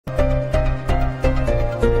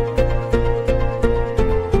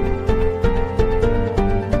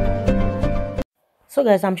So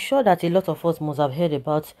guys, I'm sure that a lot of us must have heard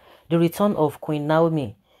about the return of Queen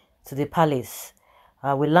Naomi to the palace.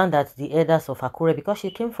 We learned that the elders of Akure, because she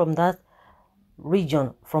came from that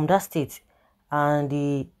region, from that state, and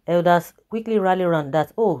the elders quickly rally around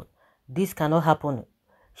that, oh, this cannot happen.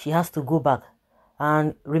 She has to go back.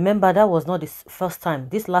 And remember, that was not the first time.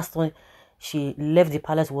 This last one she left the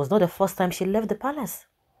palace was not the first time she left the palace.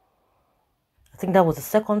 I think that was the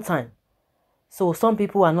second time. So some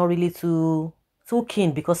people are not really too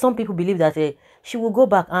keen, because some people believe that she will go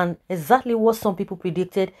back, and exactly what some people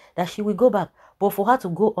predicted, that she will go back. But for her to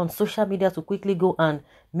go on social media to quickly go and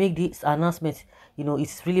make this announcement,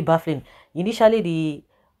 it's really baffling. Initially, the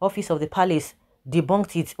office of the palace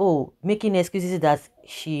debunked it, making excuses that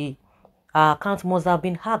her account must have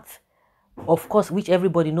been hacked. Of course, which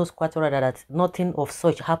everybody knows quite well that nothing of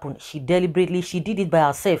such happened. She did it by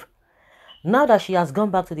herself. Now that she has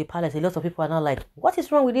gone back to the palace, a lot of people are now like, what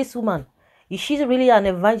is wrong with this woman? Is she really an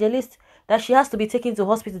evangelist that she has to be taken to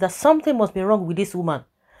hospital? That something must be wrong with this woman.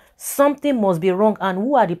 Something must be wrong. And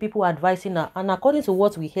who are the people advising her? And according to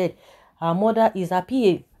what we heard, her mother is her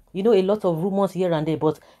PA. A lot of rumors here and there,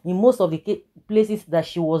 but in most of the places that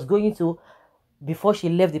she was going to before she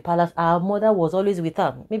left the palace, her mother was always with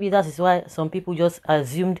her. Maybe that is why some people just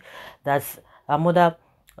assumed that her mother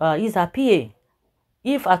is her PA.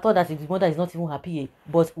 If I thought that the mother is not even her PA,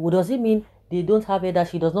 but does it mean they don't have her, that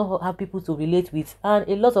she does not have people to relate with? And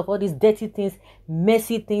a lot of all these dirty things,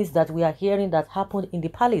 messy things that we are hearing that happened in the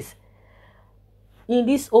palace. In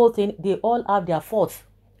this whole thing, they all have their faults.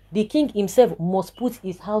 The king himself must put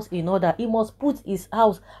his house in order. He must put his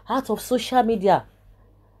house out of social media.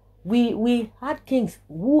 We had kings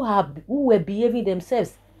who were behaving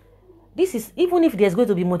themselves. This is, even if there's going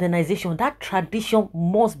to be modernization, that tradition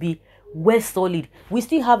must be well solid. We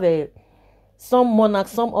still have some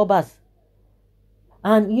monarchs, some obas.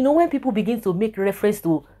 And when people begin to make reference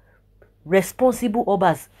to responsible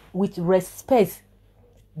obas with respect,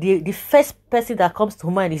 the first person that comes to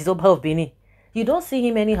mind is Oba of Benin. You don't see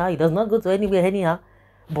him anyhow. He does not go to anywhere anyhow.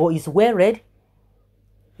 But he's well read.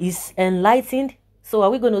 He's enlightened. So are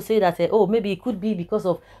we going to say that, maybe it could be because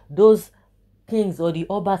of those kings or the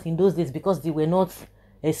obas in those days, because they were not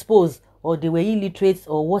exposed or they were illiterate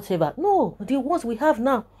or whatever? No, the ones we have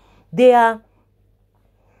now, they are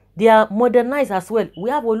modernized as well.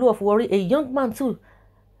 We have Olu of Warri, a young man too,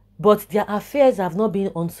 but their affairs have not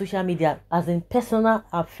been on social media, as in personal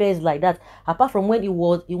affairs like that. Apart from when he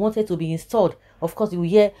wanted to be installed, of course you will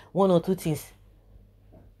hear one or two things.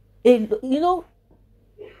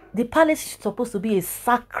 The palace is supposed to be a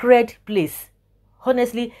sacred place,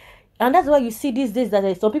 honestly. And that's why you see these days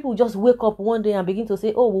that some people just wake up one day and begin to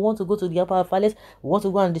say, oh, we want to go to the upper palace, we want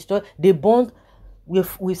to go and destroy. They burn.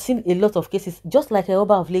 We've seen a lot of cases, just like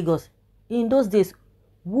Oba of Lagos. In those days,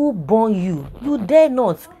 who born you? You dare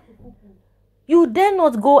not. You dare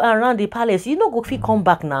not go around the palace. You know, go fit come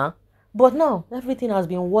back now. But now, everything has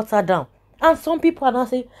been watered down. And some people are now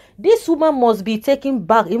saying, this woman must be taken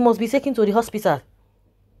back. It must be taken to the hospital.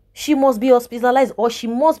 She must be hospitalized, or she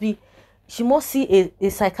must see a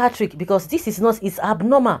psychiatric, because this is not, it's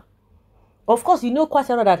abnormal. Of course, quite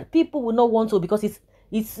well that people will not want to, because it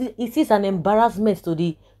is an embarrassment to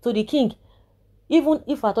the king. Even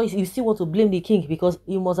if I thought you still want to blame the king, because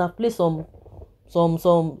he must have played some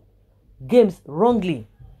games wrongly.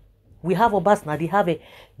 We have Obas now, they have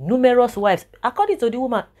numerous wives. According to the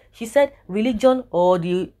woman, she said religion or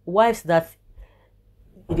the wives, that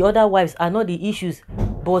the other wives are not the issues,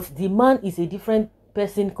 but the man is a different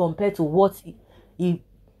person compared to what he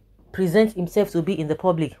presents himself to be in the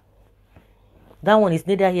public. That one is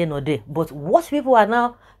neither here nor there. But what people are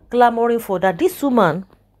now clamoring for, that this woman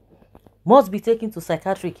must be taken to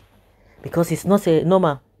psychiatric, because it's not a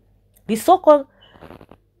normal. The so-called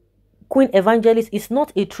Queen Evangelist is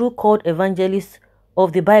not a true called evangelist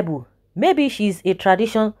of the Bible. Maybe she's a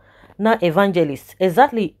traditional evangelist.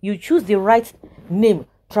 Exactly. You choose the right name,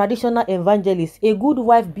 traditional evangelist. A good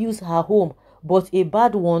wife builds her home, but a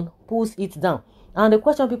bad one pulls it down. And the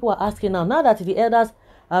question people are asking now that the elders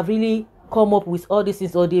have really come up with all these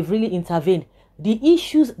things, or they've really intervened, the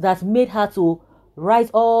issues that made her to write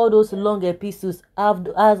all those long epistles, have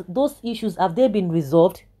they been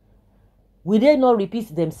resolved? Will they not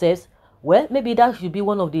repeat themselves? Well, maybe that should be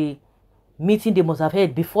one of the meetings they must have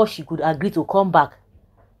had before she could agree to come back.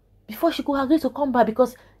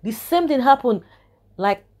 Because the same thing happened,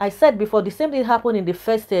 like I said before, the same thing happened in the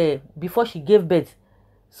first, before she gave birth.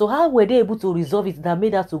 So how were they able to resolve it that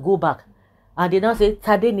made her to go back? And they now say,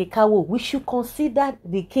 Tade Nikawo, we should consider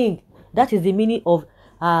the king. That is the meaning of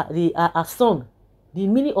our son. The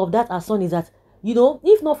meaning of that our son is that,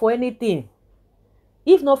 if not for anything,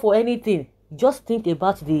 Just think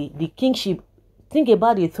about the kingship. Think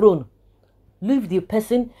about the throne. Leave the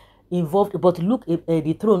person involved, but look at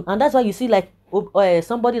the throne. And that's why you see, like,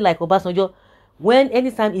 somebody like Obasanjo, when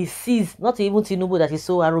anytime he sees, not even Tinubu that is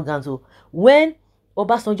so arrogant, so when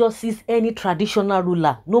Obasanjo sees any traditional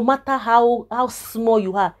ruler, no matter how small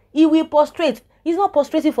you are, he will prostrate. He's not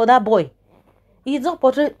prostrating for that boy. He's not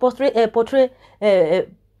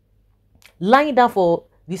lying down for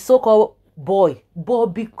the so-called boy, but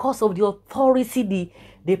because of the authority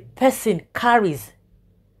the person carries,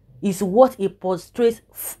 is what he prostrates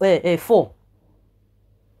for.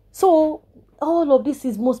 So all of this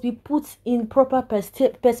must be put in proper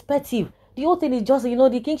perspective. The whole thing is just,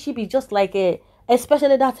 the kingship is just like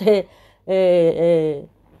especially that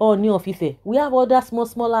Ooni of Ife. We have other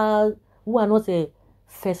smaller who are not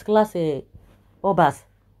first class obas.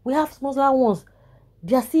 We have smaller ones.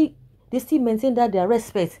 They still maintain that their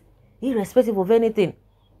respect, irrespective of anything.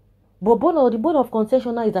 But the bone of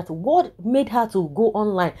contention now is that what made her to go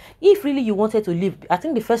online. If really you wanted to leave, I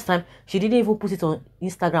think the first time she didn't even put it on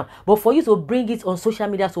Instagram. But for you to bring it on social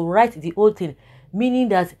media to write the whole thing, meaning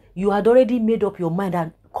that you had already made up your mind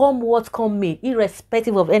and come what come may,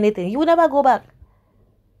 irrespective of anything, you will never go back.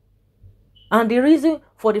 And the reason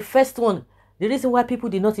for the first one, the reason why people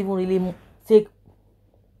did not even really take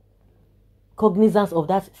cognizance of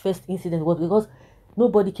that first incident was because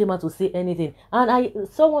nobody came out to say anything. And I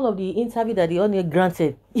saw one of the interview that the owner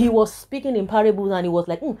granted. He was speaking in parables and he was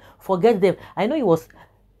like, forget them. I know he was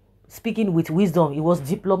speaking with wisdom. He was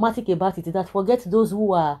diplomatic about it. That forget those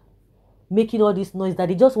who are making all this noise, that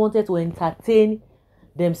they just wanted to entertain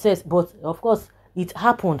themselves. But of course, it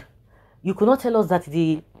happened. You could not tell us that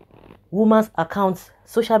the woman's account,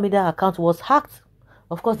 social media account, was hacked.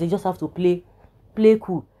 Of course, they just have to play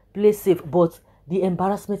cool, play safe. But the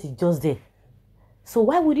embarrassment is just there. So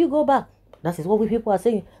why would you go back? That is what we people are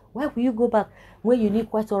saying. Why would you go back when you knew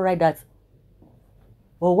quite alright that?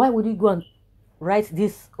 Or why would you go and write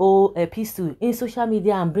this whole epistle in social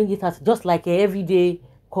media and bring it out just like everyday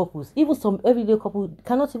couples? Even some everyday couple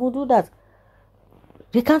cannot even do that.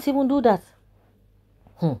 They can't even do that.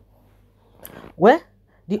 Well,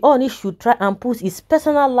 the Ooni should try and put his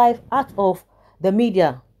personal life out of the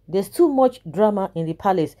media. There's too much drama in the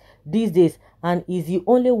palace these days, and is the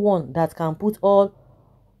only one that can put all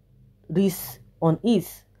this on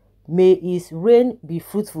ease. May his reign be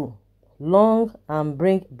fruitful, long, and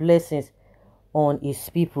bring blessings on his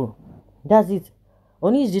people. That's it.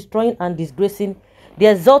 Ooni is destroying and disgracing the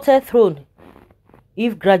exalted throne,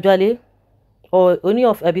 if gradually, or Ooni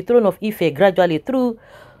of the throne of Ife gradually through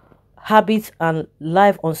habits and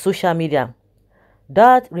life on social media.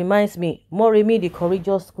 That reminds me, Moremi, the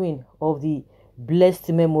courageous queen of the blessed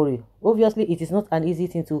memory. Obviously, it is not an easy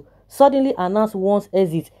thing to suddenly announce one's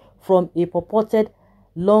exit from a purported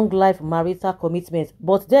long-life marital commitment.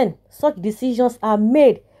 But then, such decisions are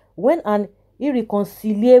made when an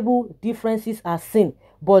irreconcilable differences are seen.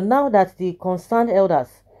 But now that the concerned elders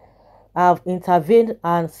have intervened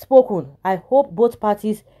and spoken, I hope both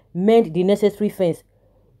parties mend the necessary fence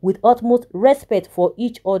with utmost respect for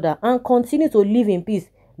each other and continue to live in peace.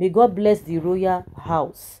 May God bless the royal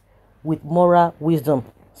house with moral wisdom.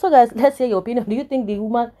 So guys, let's hear your opinion. Do you think the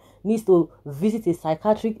woman needs to visit a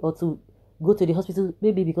psychiatric or to go to the hospital?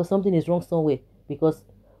 Maybe because something is wrong somewhere. Because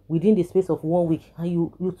within the space of 1 week, and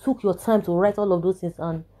you took your time to write all of those things,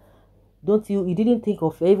 and you didn't think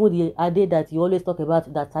of even the Ade that you always talk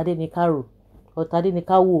about, that Tade Nekaru or Tade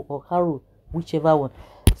Nekawu or Karu, whichever one.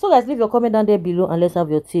 So guys, leave your comment down there below and let's have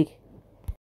your take.